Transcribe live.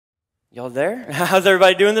Y'all there? How's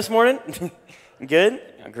everybody doing this morning? Good?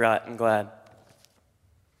 I'm glad.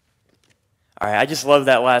 All right, I just love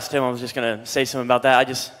that last hymn. I was just going to say something about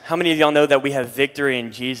that. How many of y'all know that we have victory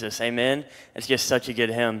in Jesus? Amen? It's just such a good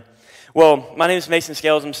hymn. Well, my name is Mason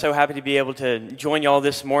Scales. I'm so happy to be able to join y'all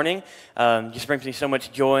this morning. Just brings me so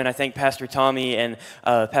much joy, and I thank Pastor Tommy and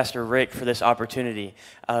Pastor Rick for this opportunity.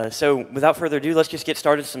 So without further ado, let's just get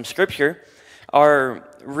started with some scripture. Our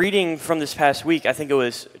reading from this past week, I think it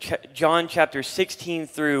was John chapter 16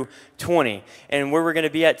 through 20. And where we're going to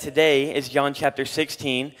be at today is John chapter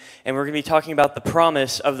 16, and we're going to be talking about the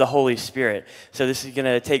promise of the Holy Spirit. So this is going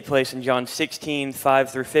to take place in John 16, 5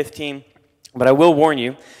 through 15. But I will warn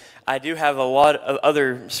you, I do have a lot of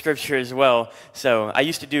other scripture as well. So I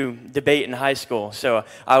used to do debate in high school, so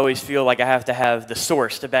I always feel like I have to have the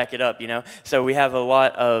source to back it up, you know. So we have a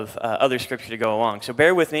lot of other scripture to go along. So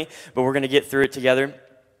bear with me, but we're going to get through it together.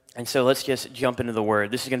 And so let's just jump into the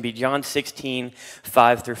Word. This is going to be John 16,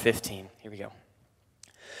 5 through 15. Here we go.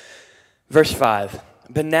 Verse 5,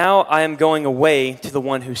 "But now I am going away to the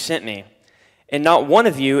one who sent me. And not one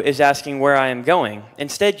of you is asking where I am going.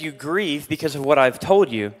 Instead, you grieve because of what I've told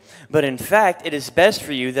you. But in fact, it is best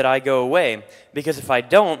for you that I go away, because if I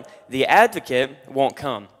don't, the advocate won't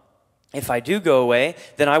come. If I do go away,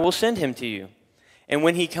 then I will send him to you. And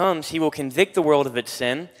when he comes, he will convict the world of its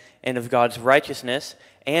sin and of God's righteousness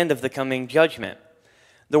and of the coming judgment.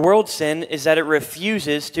 The world's sin is that it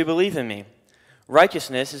refuses to believe in me.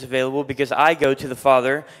 Righteousness is available because I go to the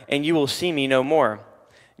Father, and you will see me no more.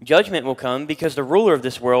 Judgment will come because the ruler of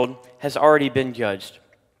this world has already been judged.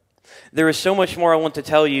 There is so much more I want to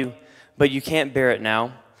tell you, but you can't bear it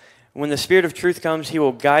now. When the Spirit of truth comes, he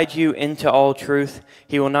will guide you into all truth.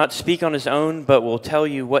 He will not speak on his own, but will tell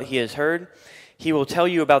you what he has heard. He will tell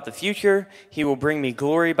you about the future. He will bring me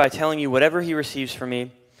glory by telling you whatever he receives from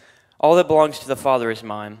me. All that belongs to the Father is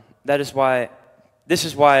mine. This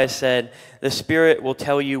is why I said, the Spirit will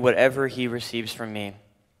tell you whatever he receives from me."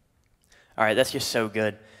 All right, that's just so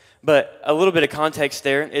good. But a little bit of context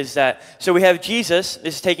there is that, so we have Jesus,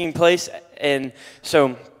 this is taking place, and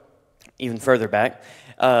so even further back,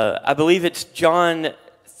 I believe it's John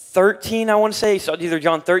 13, I want to say, so either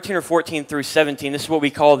John 13 or 14 through 17. This is what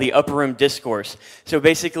we call the upper room discourse. So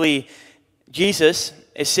basically, Jesus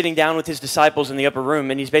is sitting down with his disciples in the upper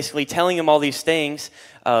room, and he's basically telling them all these things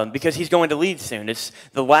because he's going to leave soon. It's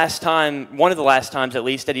the last time, one of the last times at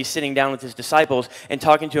least, that he's sitting down with his disciples and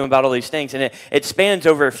talking to them about all these things, and it spans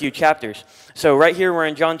over a few chapters. So right here we're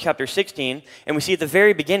in John chapter 16, and we see at the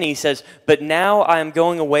very beginning he says, "But now I am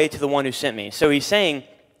going away to the one who sent me." So he's saying,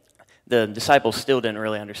 the disciples still didn't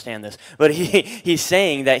really understand this, but he's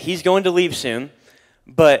saying that he's going to leave soon,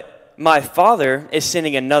 but my Father is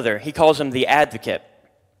sending another. He calls him the advocate.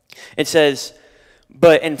 It says,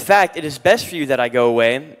 "But in fact, it is best for you that I go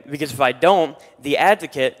away, because if I don't, the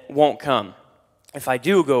advocate won't come. If I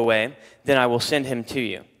do go away, then I will send him to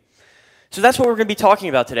you." So that's what we're going to be talking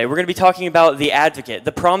about today. We're going to be talking about the advocate.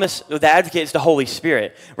 The promise, the advocate is the Holy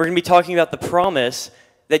Spirit. We're going to be talking about the promise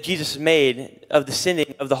that Jesus made of the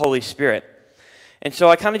sending of the Holy Spirit. And so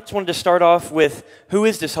I kind of just wanted to start off with, who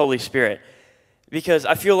is this Holy Spirit? Because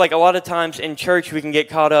I feel like a lot of times in church we can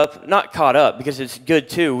get not caught up, because it's good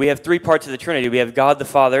too. We have three parts of the Trinity. We have God the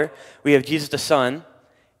Father, we have Jesus the Son,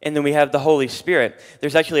 and then we have the Holy Spirit.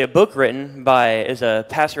 There's actually a book written as a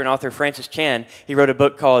pastor and author, Francis Chan. He wrote a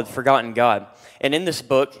book called Forgotten God. And in this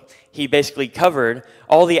book, he basically covered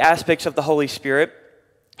all the aspects of the Holy Spirit,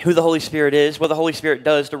 who the Holy Spirit is, what the Holy Spirit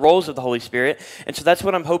does, the roles of the Holy Spirit. And so that's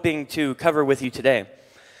what I'm hoping to cover with you today.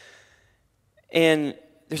 And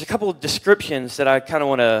there's a couple of descriptions that I kind of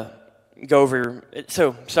want to go over.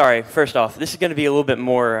 So, sorry, first off, this is going to be a little bit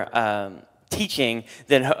more teaching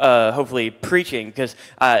than hopefully preaching, because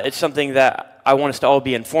it's something that I want us to all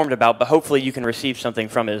be informed about, but hopefully you can receive something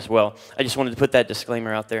from it as well. I just wanted to put that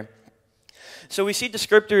disclaimer out there. So we see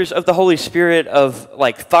descriptors of the Holy Spirit of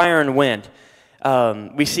like fire and wind.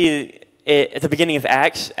 We see it at the beginning of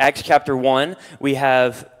Acts chapter 1, we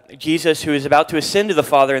have Jesus, who is about to ascend to the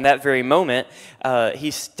Father in that very moment.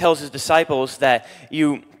 He tells his disciples that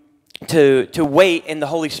to wait and the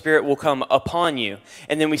Holy Spirit will come upon you.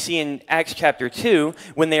 And then we see in Acts chapter 2,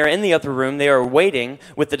 when they are in the upper room, they are waiting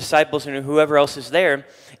with the disciples and whoever else is there,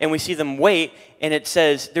 and we see them wait, and it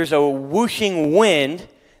says there's a whooshing wind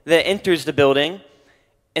that enters the building,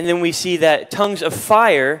 and then we see that tongues of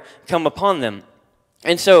fire come upon them.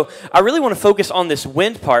 And so I really want to focus on this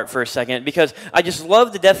wind part for a second, because I just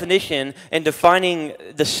love the definition and defining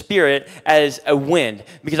the Spirit as a wind,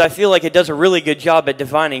 because I feel like it does a really good job at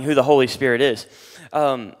defining who the Holy Spirit is.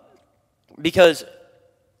 Because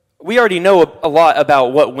we already know a lot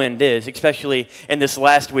about what wind is, especially in this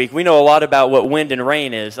last week. We know a lot about what wind and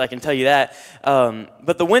rain is, I can tell you that.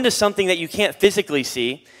 But the wind is something that you can't physically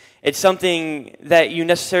see. It's something that you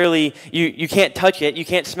necessarily, you can't touch it, you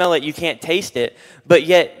can't smell it, you can't taste it, but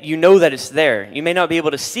yet you know that it's there. You may not be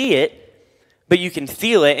able to see it, but you can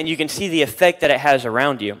feel it and you can see the effect that it has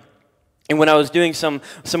around you. And when I was doing some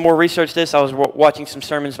more research this, I was watching some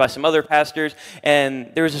sermons by some other pastors,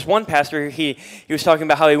 and there was this one pastor, he was talking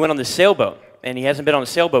about how he went on the sailboat, and he hasn't been on a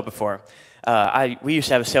sailboat before. We used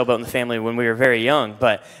to have a sailboat in the family when we were very young,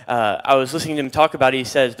 but I was listening to him talk about it. He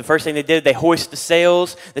says the first thing they did, they hoist the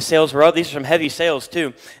sails. The sails were up. These are some heavy sails,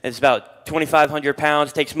 too. It's about 2,500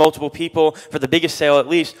 pounds. It takes multiple people for the biggest sail, at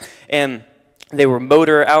least. And they were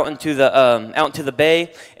motor out into the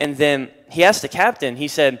bay. And then he asked the captain, he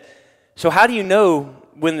said, "So how do you know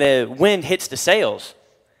when the wind hits the sails?"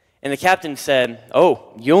 And the captain said,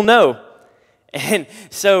 "Oh, you'll know."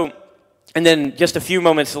 And then just a few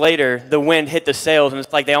moments later, the wind hit the sails, and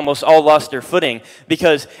it's like they almost all lost their footing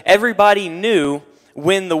because everybody knew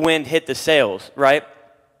when the wind hit the sails, right?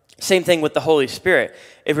 Same thing with the Holy Spirit.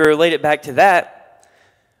 If we relate it back to that,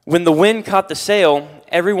 when the wind caught the sail,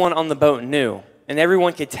 everyone on the boat knew, and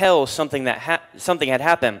everyone could tell something had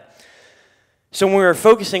happened. So when we were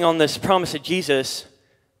focusing on this promise of Jesus,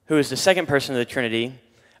 who is the second person of the Trinity,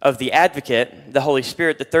 of the Advocate, the Holy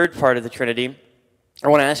Spirit, the third part of the Trinity, I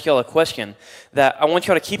want to ask you all a question that I want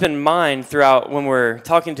you all to keep in mind throughout when we're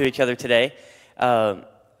talking to each other today. I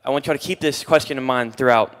want you all to keep this question in mind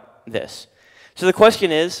throughout this. So the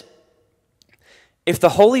question is, if the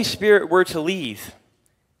Holy Spirit were to leave,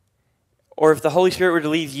 or if the Holy Spirit were to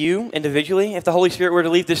leave you individually, if the Holy Spirit were to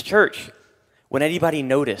leave this church, would anybody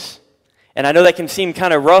notice? And I know that can seem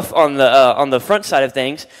kind of rough on the front side of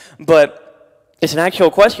things, but it's an actual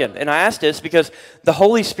question, and I ask this because the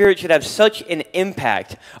Holy Spirit should have such an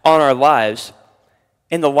impact on our lives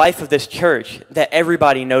in the life of this church that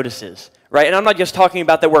everybody notices, right? And I'm not just talking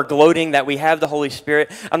about that we're gloating that we have the Holy Spirit.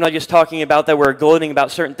 I'm not just talking about that we're gloating about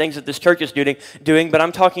certain things that this church is doing, but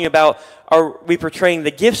I'm talking about are we portraying the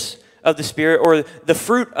gifts of the Spirit or the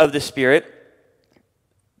fruit of the Spirit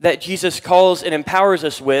that Jesus calls and empowers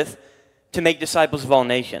us with to make disciples of all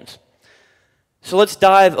nations. So let's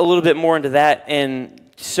dive a little bit more into that. And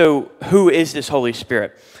so who is this Holy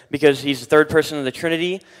Spirit? Because he's the third person of the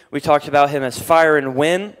Trinity. We talked about him as fire and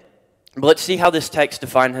wind. But let's see how this text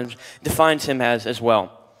defines him as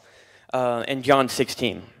well. In John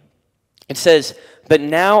 16. It says, "But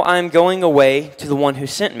now I'm going away to the one who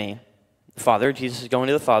sent me." The Father, Jesus is going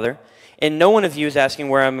to the Father. "And no one of you is asking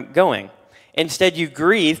where I'm going. Instead, you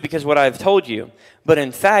grieve because of what I have told you. But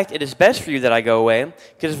in fact, it is best for you that I go away,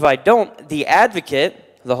 because if I don't, the Advocate,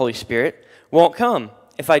 the Holy Spirit, won't come.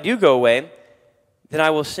 If I do go away, then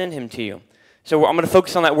I will send him to you." So I'm going to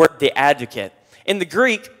focus on that word, the Advocate. In the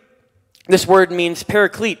Greek, this word means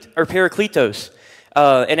paraclete or parakletos.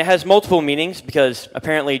 And it has multiple meanings because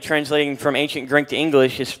apparently translating from ancient Greek to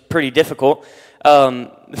English is pretty difficult.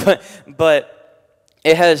 But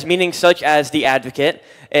it has meanings such as the Advocate.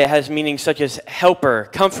 It has meanings such as helper,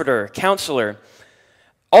 comforter, counselor.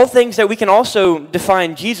 All things that we can also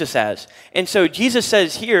define Jesus as. And so Jesus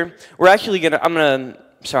says here, we're actually going to,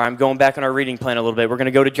 I'm going back on our reading plan a little bit. We're going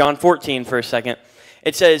to go to John 14 for a second.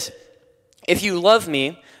 It says, "If you love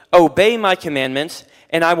me, obey my commandments,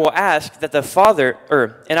 and I will ask the Father,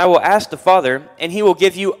 and he will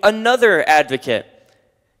give you another advocate."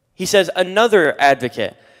 He says another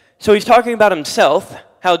advocate. So he's talking about himself,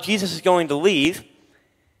 how Jesus is going to leave.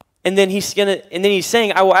 And then he's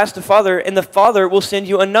saying, "I will ask the Father, and the Father will send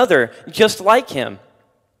you another, just like him."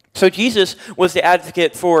 So Jesus was the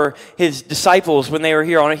advocate for his disciples when they were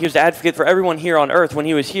here on earth. He was the advocate for everyone here on earth when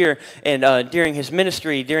he was here and during his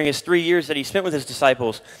ministry, during his 3 years that he spent with his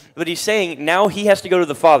disciples. But he's saying now he has to go to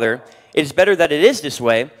the Father. It is better that it is this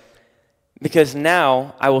way because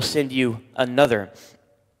now I will send you another.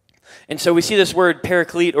 And so we see this word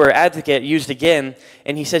paraclete or advocate used again,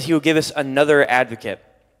 and he says he will give us another advocate.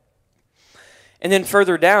 And then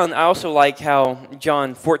further down, I also like how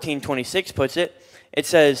John 14:26 puts it. It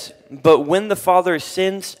says, "But when the Father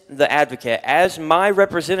sends the advocate as my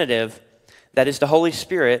representative, that is the Holy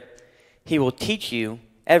Spirit, he will teach you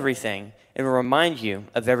everything and will remind you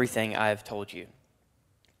of everything I have told you."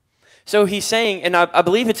 So he's saying, and I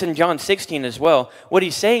believe it's in John 16 as well, what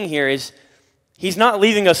he's saying here is he's not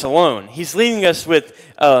leaving us alone. He's leaving us with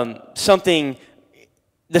something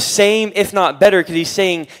the same, if not better, because he's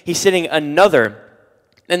saying he's sending another.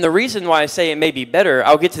 And the reason why I say it may be better,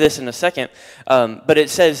 I'll get to this in a second, but it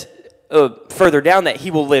says further down that he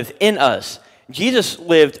will live in us. Jesus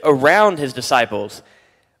lived around his disciples,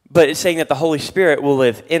 but it's saying that the Holy Spirit will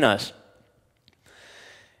live in us.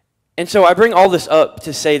 And so I bring all this up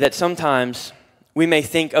to say that sometimes we may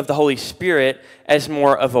think of the Holy Spirit as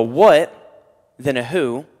more of a what than a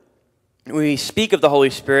who. We speak of the Holy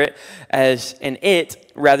Spirit as an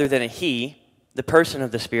it rather than a he, the person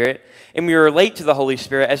of the Spirit, and we relate to the Holy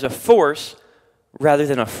Spirit as a force rather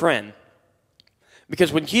than a friend.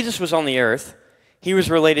 Because when Jesus was on the earth, he was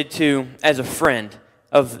related to as a friend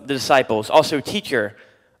of the disciples, also teacher,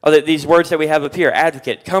 these words that we have up here,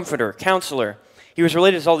 advocate, comforter, counselor. He was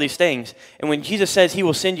related to all these things. And when Jesus says he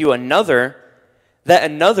will send you another, that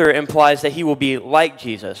another implies that he will be like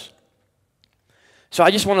Jesus. So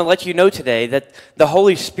I just want to let you know today that the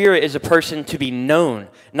Holy Spirit is a person to be known,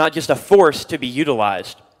 not just a force to be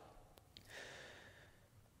utilized.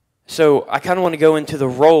 So I kind of want to go into the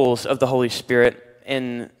roles of the Holy Spirit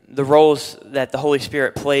and the roles that the Holy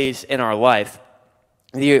Spirit plays in our life.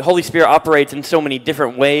 The Holy Spirit operates in so many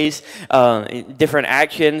different ways, different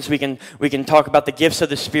actions. We can talk about the gifts of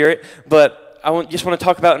the Spirit, but I just want to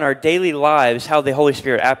talk about in our daily lives how the Holy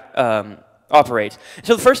Spirit operates.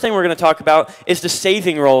 So the first thing we're going to talk about is the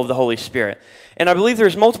saving role of the Holy Spirit. And I believe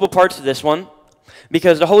there's multiple parts to this one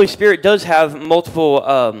because the Holy Spirit does have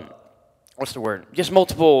multiple, just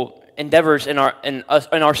multiple endeavors in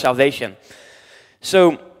our salvation.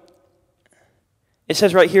 So it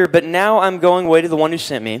says right here, but now I'm going away to the one who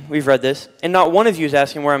sent me. We've read this. And not one of you is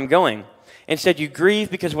asking where I'm going. Instead, you grieve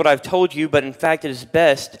because of what I've told you, but in fact, it is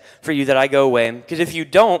best for you that I go away. Because if you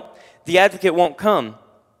don't, the advocate won't come.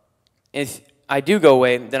 If I do go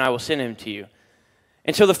away, then I will send him to you.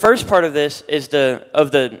 And so the first part of this is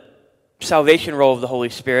the salvation role of the Holy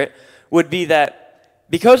Spirit would be that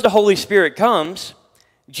because the Holy Spirit comes,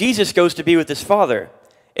 Jesus goes to be with his Father.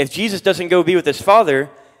 If Jesus doesn't go be with his Father,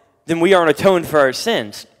 then we aren't atoned for our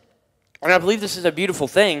sins. And I believe this is a beautiful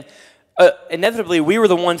thing. Inevitably, we were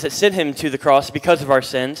the ones that sent him to the cross because of our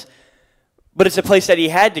sins, but it's a place that he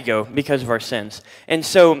had to go because of our sins. And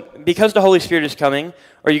so, because the Holy Spirit is coming,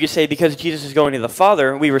 or you could say because Jesus is going to the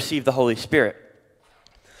Father, we receive the Holy Spirit.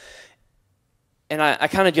 And I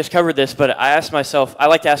kind of just covered this, but I asked myself, I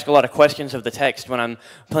like to ask a lot of questions of the text when I'm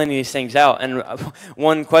planning these things out. And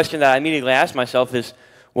one question that I immediately asked myself is,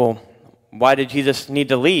 well, why did Jesus need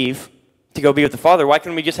to leave to go be with the Father? Why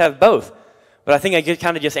couldn't we just have both? But I think I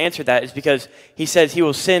kind of just answered that is because he says he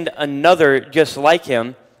will send another just like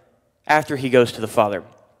him after he goes to the Father.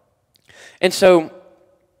 And so,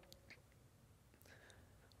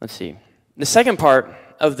 let's see. The second part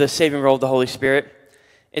of the saving role of the Holy Spirit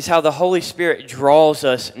is how the Holy Spirit draws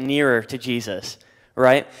us nearer to Jesus,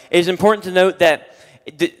 right? It is important to note that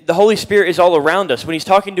the Holy Spirit is all around us. When he's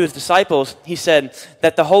talking to his disciples, he said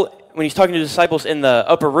that when he's talking to the disciples in the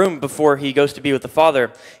upper room before he goes to be with the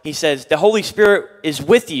Father, he says, the Holy Spirit is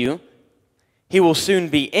with you. He will soon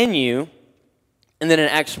be in you. And then in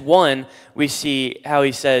Acts 1, we see how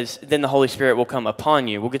he says, then the Holy Spirit will come upon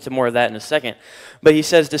you. We'll get to more of that in a second. But he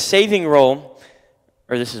says the saving role,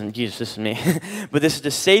 or this isn't Jesus, this is me, but this is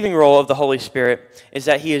the saving role of the Holy Spirit, is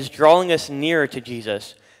that he is drawing us nearer to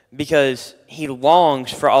Jesus because he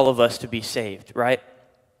longs for all of us to be saved, right?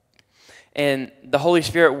 And the Holy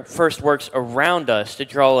Spirit first works around us to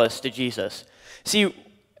draw us to Jesus. See,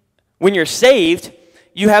 when you're saved,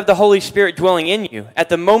 you have the Holy Spirit dwelling in you. At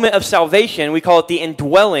the moment of salvation, we call it the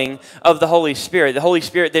indwelling of the Holy Spirit. The Holy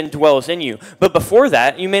Spirit then dwells in you. But before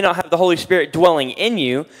that, you may not have the Holy Spirit dwelling in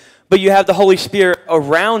you, but you have the Holy Spirit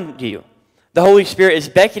around you. The Holy Spirit is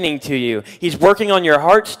beckoning to you. He's working on your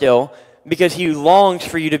heart still because he longs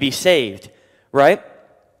for you to be saved, right?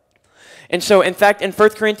 And so, in fact, in 1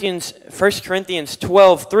 Corinthians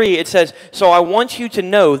 12:3, it says, so I want you to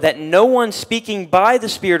know that no one speaking by the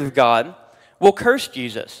Spirit of God will curse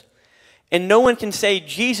Jesus. And no one can say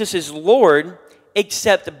Jesus is Lord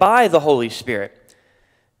except by the Holy Spirit.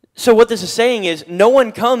 So what this is saying is no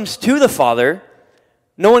one comes to the Father,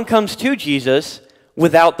 no one comes to Jesus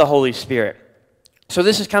without the Holy Spirit. So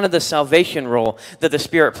this is kind of the salvation role that the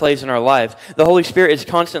Spirit plays in our lives. The Holy Spirit is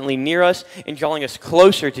constantly near us and drawing us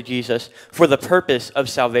closer to Jesus for the purpose of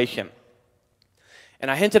salvation. And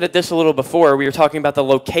I hinted at this a little before. We were talking about the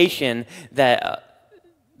location that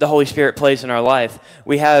the Holy Spirit plays in our life.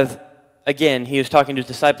 We have, again, he was talking to his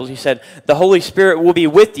disciples. He said, the Holy Spirit will be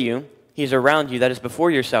with you. He's around you. That is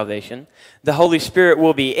before your salvation. The Holy Spirit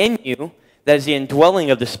will be in you. That is the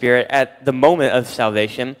indwelling of the Spirit at the moment of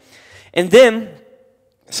salvation. And then,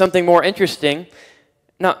 something more interesting,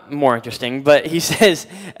 not more interesting, but he says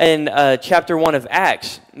in chapter 1 of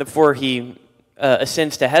Acts, before he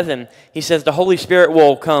ascends to heaven, he says the Holy Spirit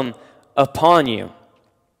will come upon you.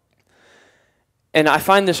 And I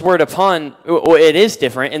find this word upon, well, it is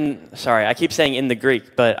different. Sorry, I keep saying in the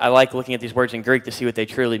Greek, but I like looking at these words in Greek to see what they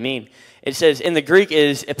truly mean. It says in the Greek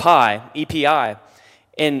is epi, E-P-I,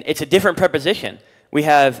 and it's a different preposition. We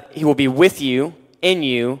have, he will be with you, in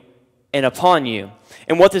you, and upon you.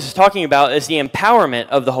 And what this is talking about is the empowerment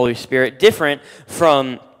of the Holy Spirit, different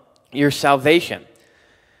from your salvation.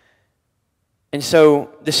 And so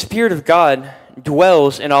the Spirit of God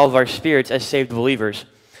dwells in all of our spirits as saved believers.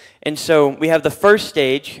 And so we have the first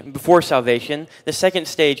stage before salvation, the second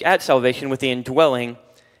stage at salvation with the indwelling,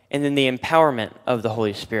 and then the empowerment of the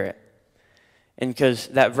Holy Spirit. And because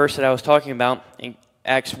that verse that I was talking about in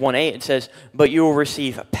Acts 1:8, it says, "But you will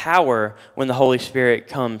receive power when the Holy Spirit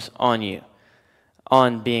comes on you."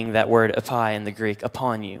 On being that word epi in the Greek,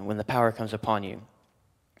 upon you, when the power comes upon you.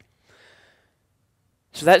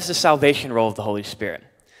 So that's the salvation role of the Holy Spirit.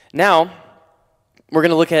 Now, we're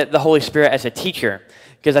going to look at the Holy Spirit as a teacher,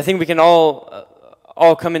 because I think we can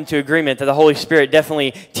all come into agreement that the Holy Spirit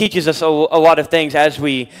definitely teaches us a lot of things as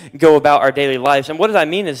we go about our daily lives. And what I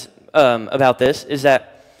mean is about this is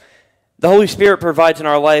that the Holy Spirit provides in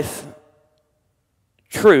our life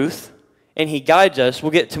truth, and he guides us.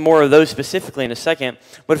 We'll get to more of those specifically in a second.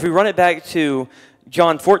 But if we run it back to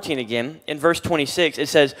John 14 again, in verse 26, it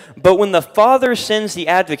says, "But when the Father sends the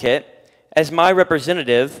advocate as my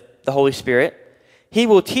representative, the Holy Spirit, he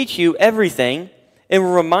will teach you everything and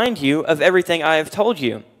will remind you of everything I have told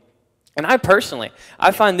you." And I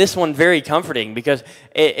find this one very comforting, because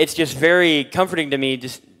it's just very comforting to me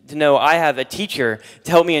just to know I have a teacher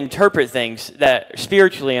to help me interpret things that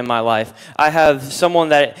spiritually in my life. I have someone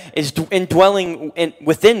that is indwelling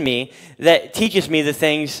within me that teaches me the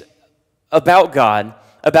things about God,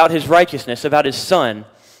 about his righteousness, about his Son.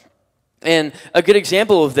 And a good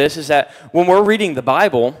example of this is that when we're reading the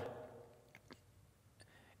Bible,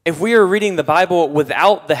 if we are reading the Bible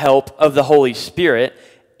without the help of the Holy Spirit,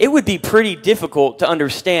 it would be pretty difficult to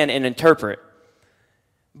understand and interpret.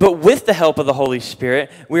 But with the help of the Holy Spirit,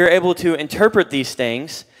 we are able to interpret these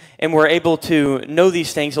things, and we're able to know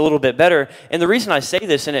these things a little bit better. And the reason I say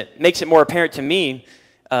this, and it makes it more apparent to me,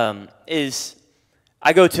 is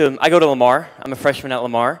I go to Lamar. I'm a freshman at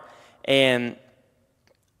Lamar, and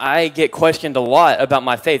I get questioned a lot about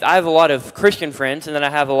my faith. I have a lot of Christian friends, and then I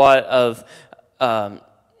have a lot of,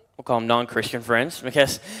 we'll call them non-Christian friends, I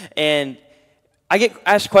guess. And I get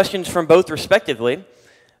asked questions from both respectively.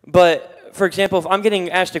 But, for example, if I'm getting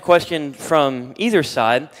asked a question from either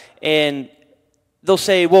side, and they'll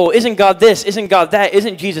say, well, isn't God this? Isn't God that?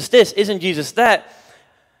 Isn't Jesus this? Isn't Jesus that?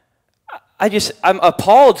 I'm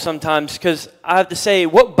appalled sometimes, because I have to say,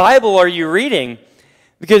 what Bible are you reading?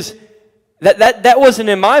 Because that wasn't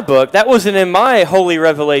in my book. That wasn't in my holy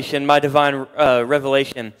revelation, my divine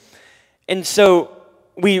revelation. And so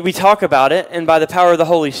we talk about it, and by the power of the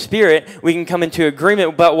Holy Spirit, we can come into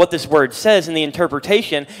agreement about what this word says and the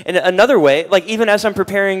interpretation. And another way, like even as I'm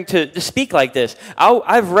preparing to speak like this,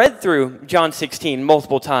 I've read through John 16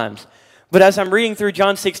 multiple times. But as I'm reading through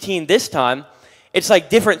John 16 this time, it's like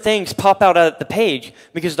different things pop out at the page,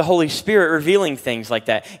 because the Holy Spirit revealing things like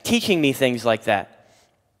that, teaching me things like that,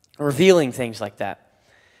 revealing things like that.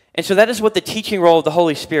 And so that is what the teaching role of the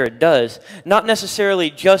Holy Spirit does, not necessarily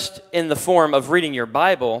just in the form of reading your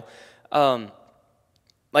Bible.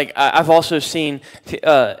 Like I've also seen,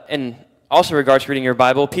 in also regards to reading your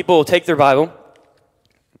Bible, people will take their Bible,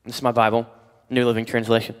 this is my Bible, New Living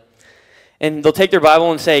Translation, and they'll take their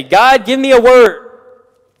Bible and say, God, give me a word.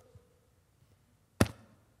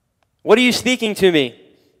 What are you speaking to me?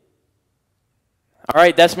 All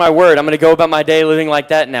right, that's my word. I'm going to go about my day living like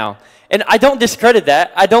that now. And I don't discredit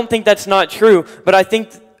that. I don't think that's not true. But I think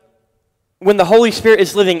when the Holy Spirit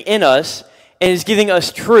is living in us and is giving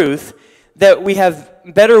us truth, that we have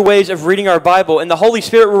better ways of reading our Bible. And the Holy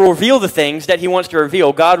Spirit will reveal the things that he wants to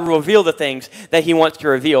reveal. God will reveal the things that he wants to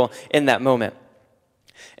reveal in that moment.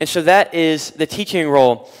 And so that is the teaching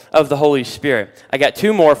role of the Holy Spirit. I got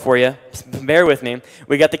two more for you. Bear with me.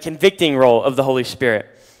 We got the convicting role of the Holy Spirit.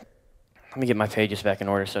 Let me get my pages back in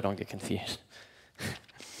order so I don't get confused.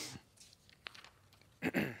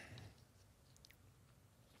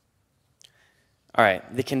 All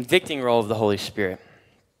right, the convicting role of the Holy Spirit.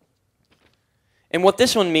 And what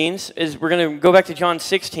this one means is we're going to go back to John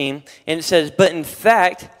 16, and it says, but in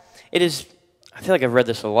fact, it is, I feel like I've read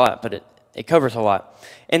this a lot, but it covers a lot.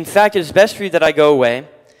 In fact, it is best for you that I go away.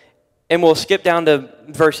 And we'll skip down to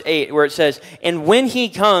verse 8, where it says, and when he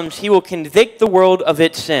comes, he will convict the world of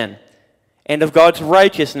its sin, and of God's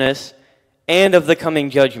righteousness, and of the coming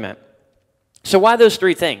judgment. So why those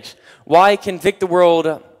three things? Why convict the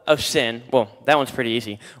world of sin? Well, that one's pretty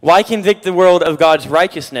easy. Why convict the world of God's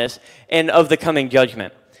righteousness and of the coming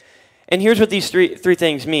judgment? And here's what these three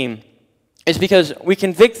things mean. It's because we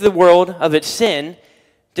convict the world of its sin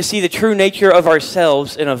to see the true nature of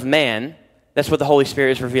ourselves and of man. That's what the Holy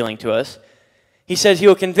Spirit is revealing to us. He says he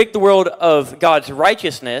will convict the world of God's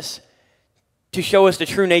righteousness to show us the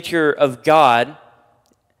true nature of God.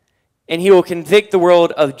 And he will convict the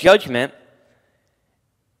world of judgment.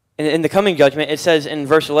 And in the coming judgment, it says in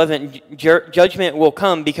verse 11, judgment will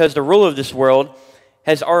come because the ruler of this world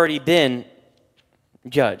has already been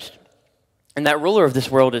judged. And that ruler of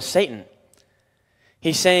this world is Satan.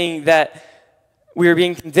 He's saying that we are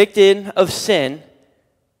being convicted of sin.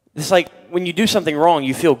 It's like when you do something wrong,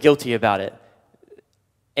 you feel guilty about it.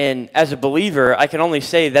 And as a believer, I can only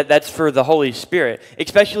say that that's for the Holy Spirit,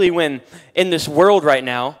 especially when in this world right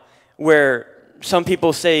now where some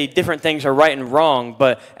people say different things are right and wrong,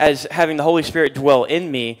 but as having the Holy Spirit dwell in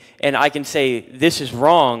me, and I can say this is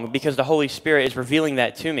wrong because the Holy Spirit is revealing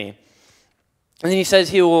that to me. And then he says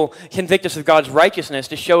he will convict us of God's righteousness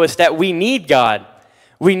to show us that we need God.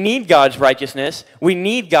 We need God's righteousness. We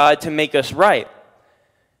need God to make us right.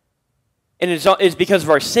 And it's because of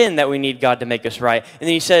our sin that we need God to make us right. And then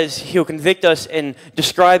he says he'll convict us and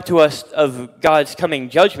describe to us of God's coming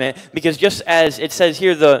judgment, because just as it says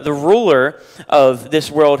here, the ruler of this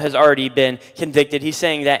world has already been convicted. He's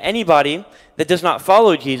saying that anybody that does not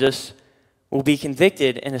follow Jesus will be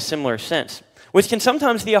convicted in a similar sense, which can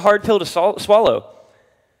sometimes be a hard pill to swallow.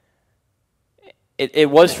 It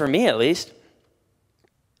was for me, at least.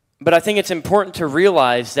 But I think it's important to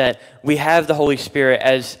realize that we have the Holy Spirit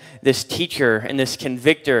as this teacher and this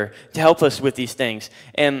convictor to help us with these things.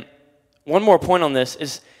 And one more point on this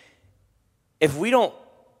is, if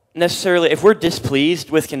we're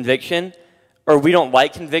displeased with conviction, or we don't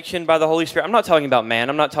like conviction by the Holy Spirit, I'm not talking about man.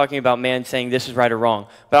 I'm not talking about man saying this is right or wrong,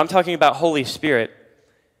 but I'm talking about Holy Spirit.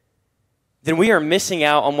 Then we are missing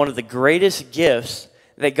out on one of the greatest gifts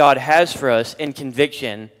that God has for us in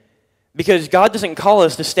conviction. Because God doesn't call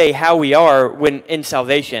us to stay how we are when in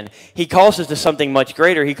salvation. He calls us to something much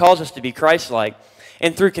greater. He calls us to be Christ-like.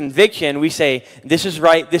 And through conviction, we say, this is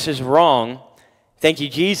right, this is wrong. Thank you,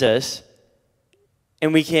 Jesus.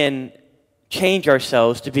 And we can change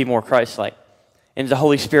ourselves to be more Christ-like. And the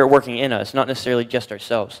Holy Spirit working in us, not necessarily just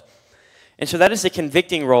ourselves. And so that is the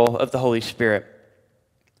convicting role of the Holy Spirit.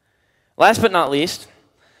 Last but not least,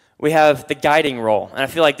 we have the guiding role. And I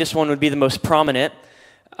feel like this one would be the most prominent.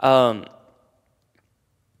 In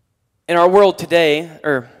our world today,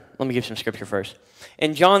 or let me give some scripture first.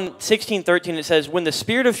 In John 16:13, it says, when the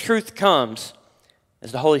Spirit of truth comes,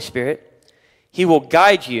 as the Holy Spirit, he will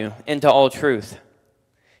guide you into all truth.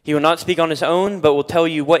 He will not speak on his own, but will tell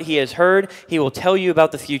you what he has heard. He will tell you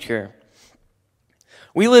about the future.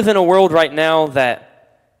 We live in a world right now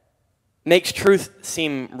that makes truth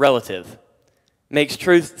seem relative. Makes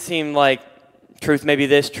truth seem like truth may be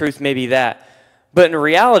this, truth may be that. But in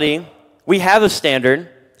reality, we have a standard,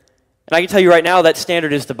 and I can tell you right now that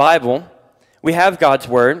standard is the Bible. We have God's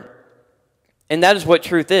Word, and that is what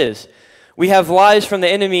truth is. We have lies from the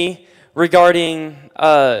enemy regarding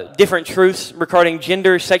different truths regarding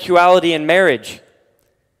gender, sexuality, and marriage.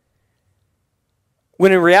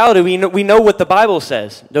 When in reality, we know what the Bible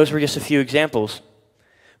says. Those were just a few examples.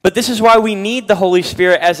 But this is why we need the Holy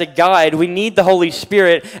Spirit as a guide. We need the Holy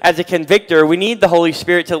Spirit as a convictor. We need the Holy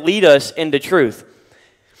Spirit to lead us into truth.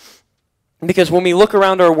 Because when we look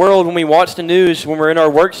around our world, when we watch the news, when we're in our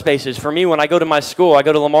workspaces, for me, when I go to my school, I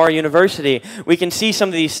go to Lamar University, we can see some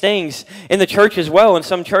of these things in the church as well. In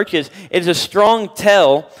some churches, it is a strong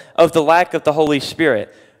tell of the lack of the Holy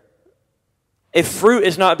Spirit. If fruit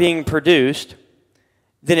is not being produced,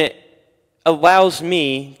 then it allows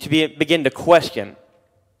me to begin to question.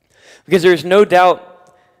 Because there's no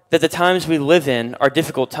doubt that the times we live in are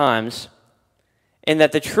difficult times, and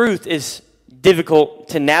that the truth is difficult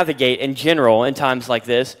to navigate in general in times like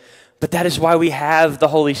this. But that is why we have the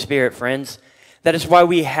Holy Spirit, friends. That is why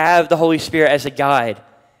we have the Holy Spirit as a guide.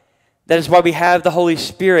 That is why we have the Holy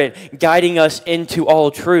Spirit guiding us into all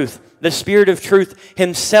truth. The Spirit of truth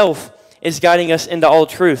himself is guiding us into all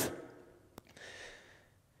truth.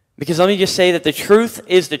 Because let me just say that the truth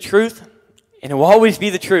is the truth, and it will always be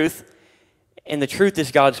the truth. And the truth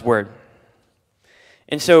is God's Word.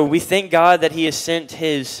 And so we thank God that he has sent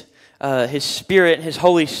his Spirit, his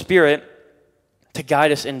Holy Spirit, to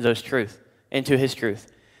guide us into those truth, into his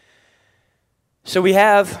truth. So we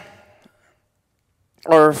have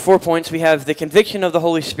our 4 points. We have the conviction of the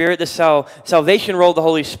Holy Spirit, the salvation role of the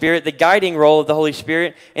Holy Spirit, the guiding role of the Holy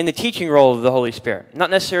Spirit, and the teaching role of the Holy Spirit.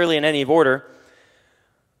 Not necessarily in any order,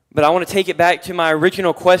 but I want to take it back to my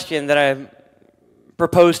original question that I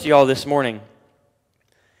proposed to y'all this morning.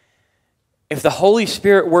 If the Holy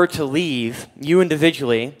Spirit were to leave you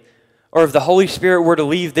individually, or if the Holy Spirit were to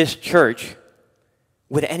leave this church,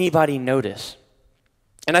 would anybody notice?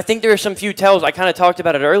 And I think there are some few tells, I kind of talked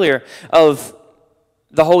about it earlier, of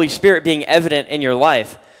the Holy Spirit being evident in your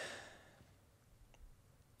life.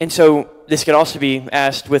 And so this could also be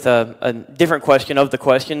asked with a different question of the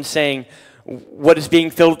question, saying, what does being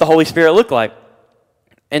filled with the Holy Spirit look like?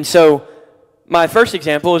 And so my first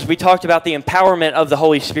example is we talked about the empowerment of the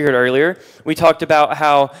Holy Spirit earlier. We talked about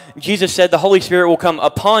how Jesus said the Holy Spirit will come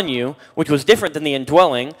upon you, which was different than the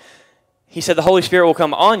indwelling. He said the Holy Spirit will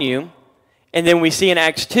come on you. And then we see in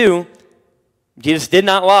Acts 2, Jesus did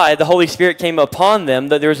not lie. The Holy Spirit came upon them.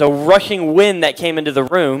 That there was a rushing wind that came into the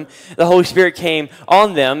room. The Holy Spirit came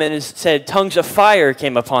on them, and it said tongues of fire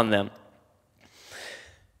came upon them.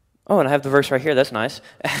 Oh, and I have the verse right here. That's nice.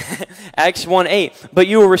 Acts 1:8. But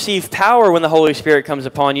you will receive power when the Holy Spirit comes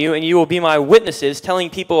upon you, and you will be my witnesses, telling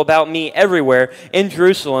people about me everywhere in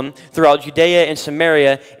Jerusalem, throughout Judea and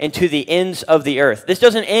Samaria, and to the ends of the earth. This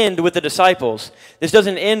doesn't end with the disciples. This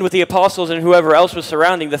doesn't end with the apostles and whoever else was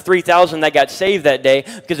surrounding the 3,000 that got saved that day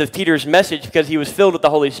because of Peter's message, because he was filled with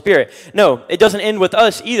the Holy Spirit. No, it doesn't end with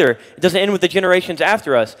us either. It doesn't end with the generations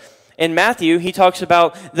after us. In Matthew, he talks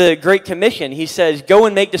about the Great Commission. He says, go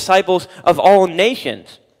and make disciples of all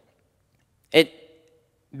nations. It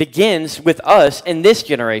begins with us in this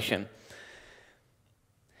generation.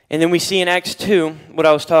 And then we see in Acts 2, what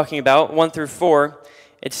I was talking about, 1 through 4,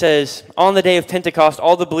 it says, on the day of Pentecost,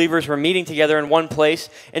 all the believers were meeting together in one place,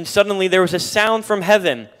 and suddenly there was a sound from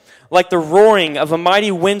heaven, like the roaring of a mighty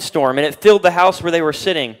windstorm, and it filled the house where they were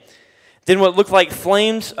sitting. Then what looked like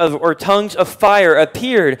flames or tongues of fire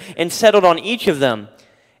appeared and settled on each of them.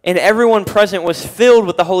 And everyone present was filled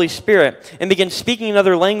with the Holy Spirit and began speaking in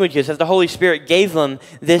other languages as the Holy Spirit gave them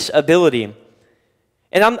this ability.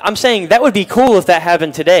 And I'm saying that would be cool if that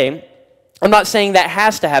happened today. I'm not saying that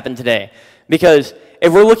has to happen today, because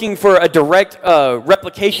if we're looking for a direct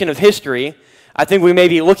replication of history, I think we may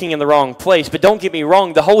be looking in the wrong place. But don't get me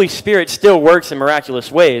wrong, the Holy Spirit still works in miraculous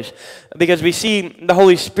ways, because we see the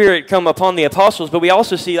Holy Spirit come upon the apostles, but we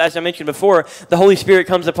also see, as I mentioned before, the Holy Spirit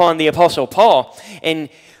comes upon the Apostle Paul. And,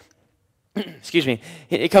 excuse me,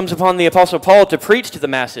 it comes upon the Apostle Paul to preach to the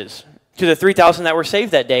masses, to the 3,000 that were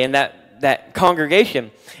saved that day in that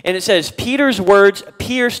congregation. And it says, Peter's words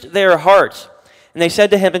pierced their hearts. And they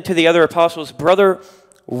said to him and to the other apostles,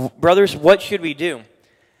 brothers, what should we do?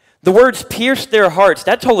 The words pierced their hearts.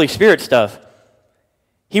 That's Holy Spirit stuff.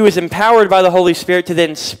 He was empowered by the Holy Spirit to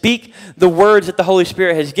then speak the words that the Holy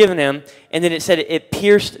Spirit has given him, and then it said it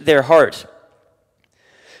pierced their hearts.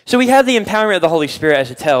 So we have the empowerment of the Holy Spirit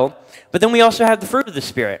as a tell, but then we also have the fruit of the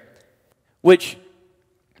Spirit, which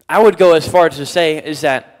I would go as far as to say is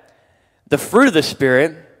that the fruit of the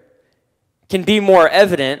Spirit can be more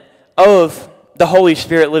evident of the Holy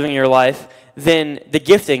Spirit living in your life than the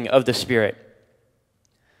gifting of the Spirit.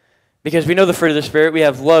 Because we know the fruit of the Spirit. We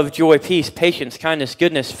have love, joy, peace, patience, kindness,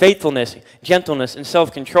 goodness, faithfulness, gentleness, and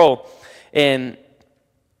self-control. And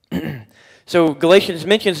so Galatians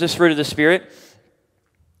mentions this fruit of the Spirit.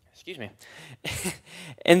 Excuse me.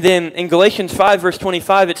 And then in Galatians 5, verse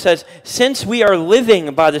 25, it says, since we are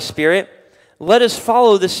living by the Spirit, let us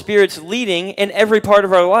follow the Spirit's leading in every part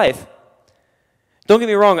of our life. Don't get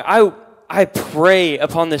me wrong, I pray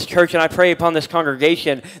upon this church and I pray upon this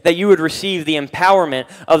congregation that you would receive the empowerment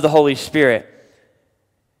of the Holy Spirit.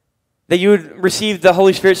 That you would receive the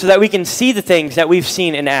Holy Spirit so that we can see the things that we've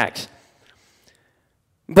seen in Acts.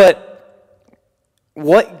 But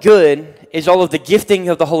what good is all of the gifting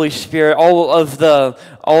of the Holy Spirit, all of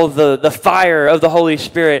the fire of the Holy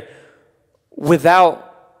Spirit without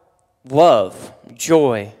love,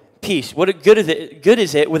 joy, peace? What good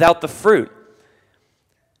is it without the fruit?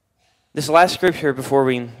 This last scripture before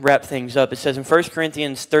we wrap things up, it says in 1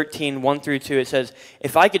 Corinthians 13, 1 through 2, it says,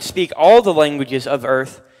 if I could speak all the languages of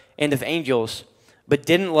earth and of angels, but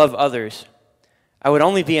didn't love others, I would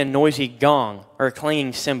only be a noisy gong or a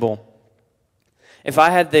clanging cymbal. If I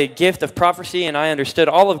had the gift of prophecy and I understood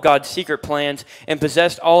all of God's secret plans and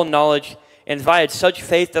possessed all knowledge, and if I had such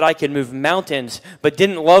faith that I could move mountains, but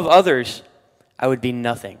didn't love others, I would be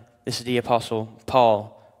nothing. This is the Apostle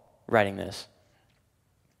Paul writing this.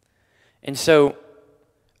 And so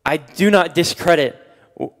I do not discredit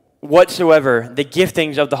whatsoever the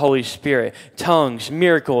giftings of the Holy Spirit, tongues,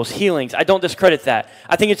 miracles, healings. I don't discredit that.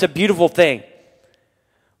 I think it's a beautiful thing.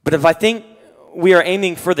 But if I think we are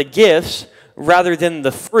aiming for the gifts rather than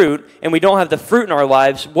the fruit, and we don't have the fruit in our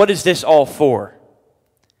lives, what is this all for?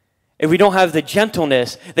 If we don't have the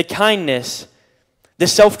gentleness, the kindness, the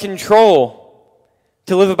self-control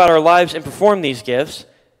to live about our lives and perform these gifts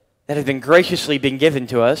that have been graciously given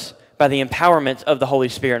to us by the empowerment of the Holy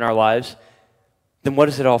Spirit in our lives, then what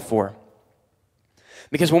is it all for?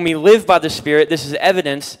 Because when we live by the Spirit, this is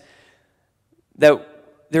evidence that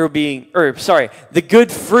there will be, the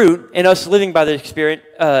good fruit in us living by the Spirit,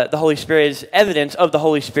 the Holy Spirit is evidence of the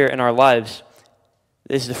Holy Spirit in our lives.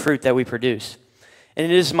 This is the fruit that we produce. And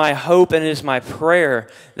it is my hope and it is my prayer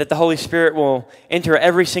that the Holy Spirit will enter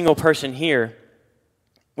every single person here,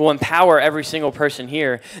 will empower every single person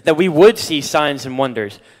here, that we would see signs and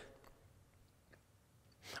wonders.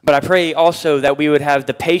 But I pray also that we would have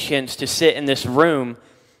the patience to sit in this room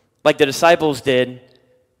like the disciples did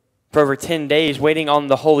for over 10 days, waiting on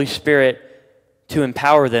the Holy Spirit to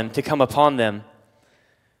empower them, to come upon them.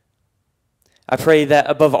 I pray that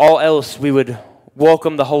above all else, we would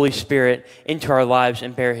welcome the Holy Spirit into our lives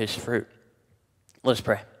and bear his fruit. Let's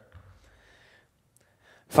pray.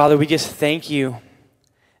 Father, we just thank you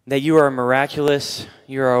that you are miraculous,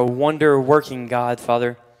 you are a wonder-working God,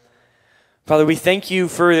 Father. Father, we thank you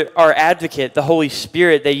for our advocate, the Holy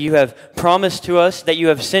Spirit, that you have promised to us, that you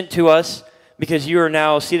have sent to us, because you are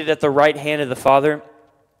now seated at the right hand of the Father.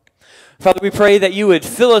 Father, we pray that you would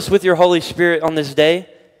fill us with your Holy Spirit on this day,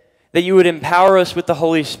 that you would empower us with the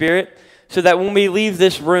Holy Spirit, so that when we leave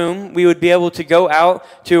this room, we would be able to go out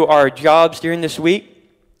to our jobs during this week,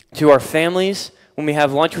 to our families, when we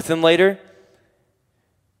have lunch with them later,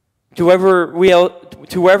 to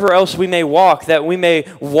wherever else we may walk, that we may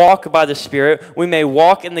walk by the Spirit, we may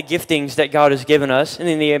walk in the giftings that God has given us, and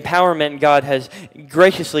in the empowerment God has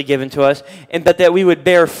graciously given to us, and that we would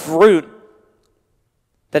bear fruit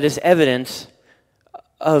that is evidence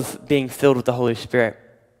of being filled with the Holy Spirit.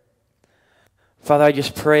 Father, I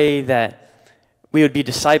just pray that we would be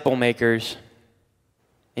disciple makers.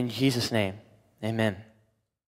 In Jesus' name, amen.